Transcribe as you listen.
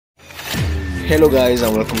Hello guys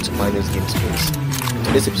and welcome to Pinus Game Space. In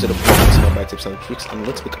today's episode of Pinus by Tips and Tricks, I'm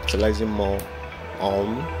going to be capitalizing more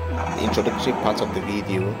on the introductory part of the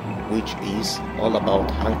video, which is all about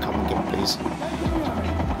handcam gameplays.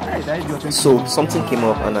 So something came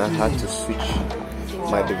up and I had to switch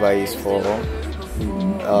my device for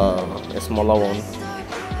a smaller one,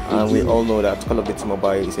 and we all know that Call of Duty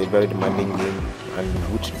Mobile is a very demanding game and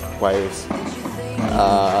which requires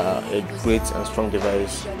a great and strong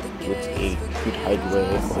device with a good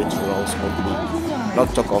hardware for it to run smoothly.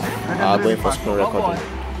 Not talk of going for screen recording.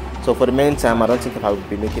 So for the meantime, I don't think I will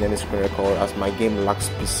be making any screen record as my game lacks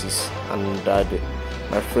pieces and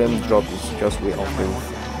my frame drop is just way off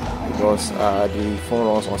because the phone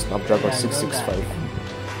runs on Snapdragon 665,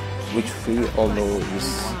 which we all know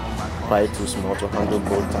is quite too small to handle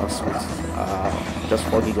both tasks with just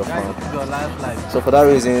 4 GB of RAM. So for that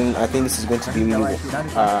reason, I think this is going to be really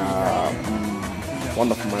one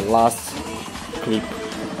of my last clip,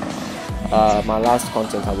 my last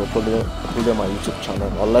content I will upload on my YouTube channel,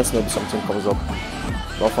 unless maybe something comes up.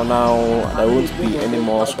 But for now, there won't be any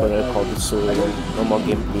more screen recordings, so no more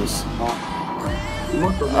gameplays.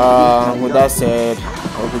 With that said, I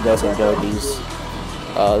hope you guys enjoy this.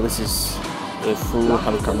 This is a full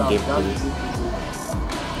handcam gameplay.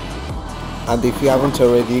 And if you haven't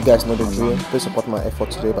already, you guys know the drill. Please support my effort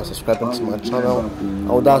today by subscribing to my channel. And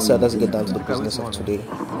with that said, let's get down to the business of today.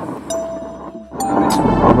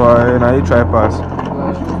 Oh boy, now you try pass.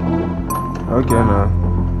 Okay now.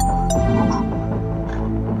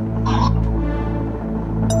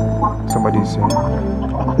 Somebody's saying.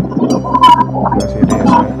 Let's see this.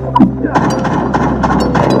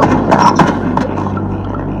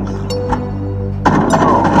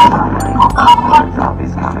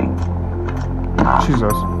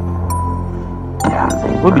 Jesus.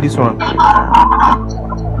 What be this one?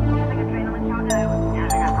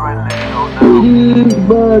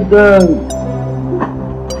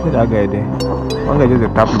 Look at that guy there. One guy just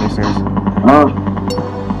tapping me since.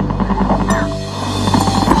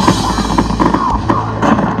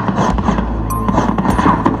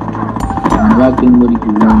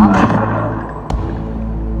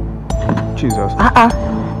 Jesus.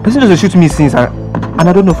 Person just shoot me since and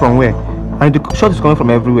I don't know from where. And the shot is coming from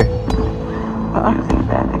everywhere.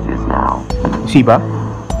 Shiba?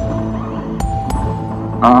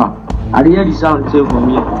 I hear the sound too from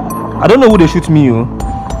here. I don't know who they shoot me, yo.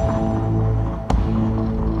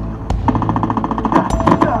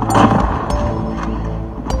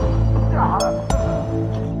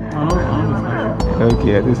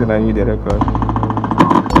 Okay, this is I need the record.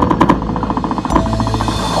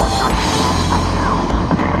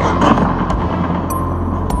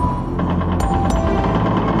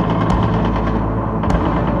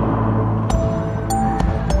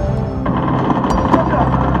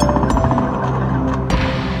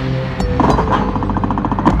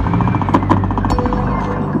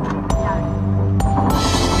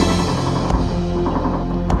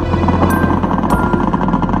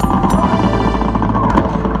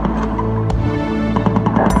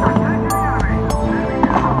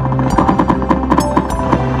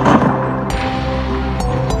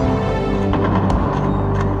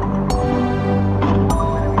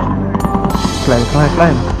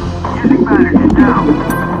 Climb.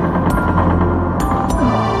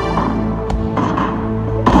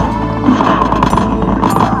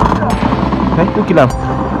 Hey, who killed him?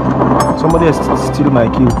 Somebody has steal my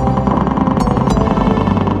kill.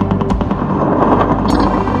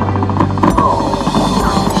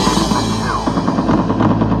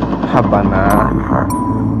 Habana.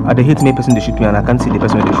 They hit me, person they shoot me, and I can't see the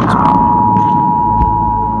person when they shoot me.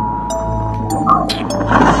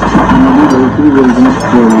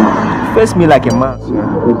 Face me like a man.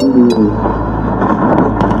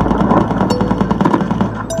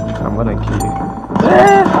 I'm gonna kill you.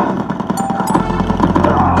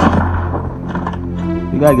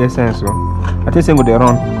 You gotta get sense, so I think same with the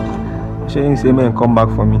run. She ain't say me and come back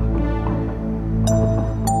for me.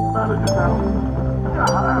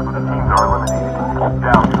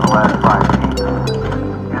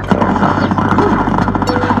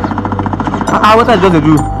 What I just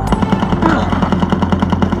do?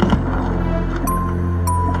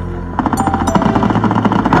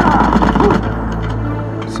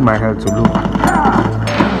 My health to look. I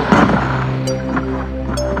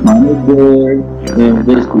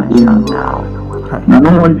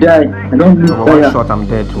don't want to die. I don't need fire. One shot, I'm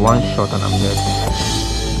dead. One shot and I'm dead.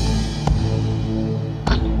 I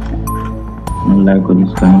don't like all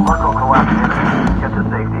this time. Get to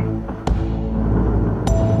safety.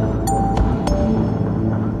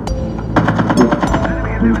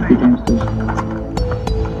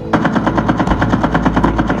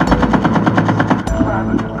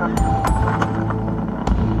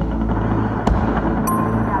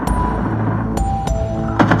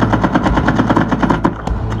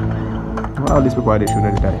 people they should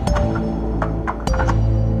not die.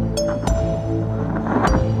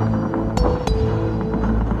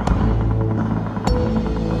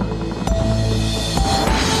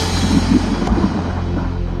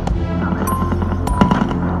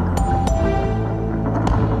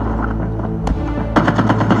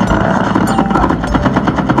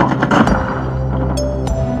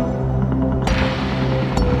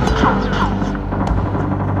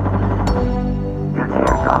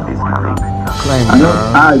 I know.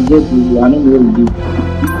 I get you. I know what you do.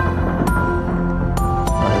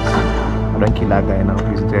 Nice. I don't kill that guy now.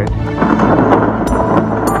 He's dead.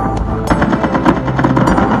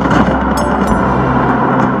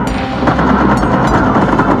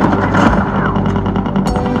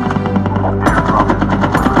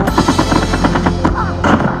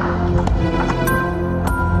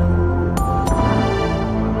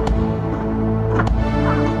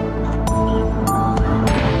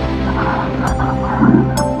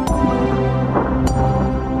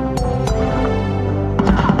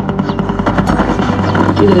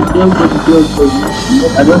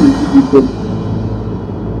 I don't need people.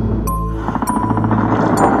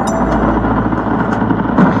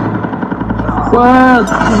 What?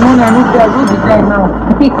 No, I need to go to time now.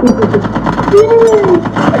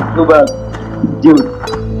 Let's go back. Dude.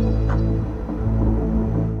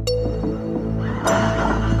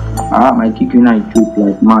 My kicking I choke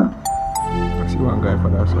like mad. I see one guy for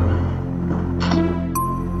that side.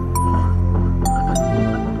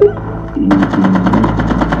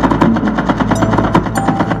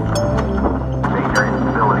 Major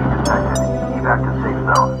instability detected. Evac to safe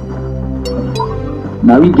zone.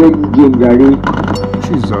 Now we get this game, Gary.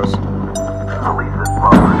 Jesus. Release this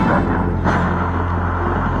bomb respected.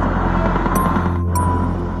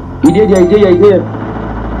 He did.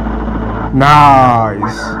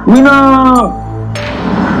 Nice. Winner!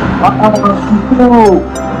 No!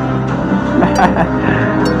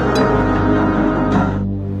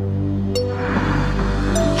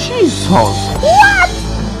 Jesus. What?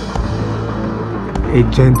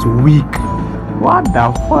 Agent weak. What the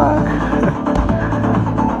fuck?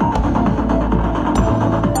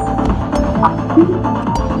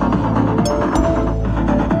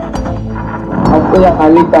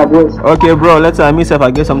 Okay, bro, let's me if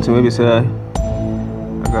I get something maybe say I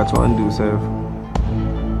got to undo self.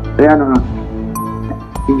 Yeah, no.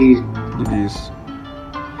 It is.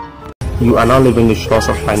 You are now leaving the shores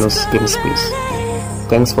of Pinus game space.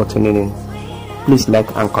 Thanks for tuning in. Please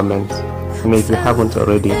like and comment. And if you haven't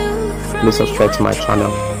already, please subscribe to my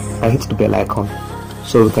channel and hit the bell icon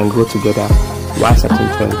so we can grow together while setting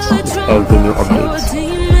trends with every new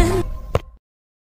update.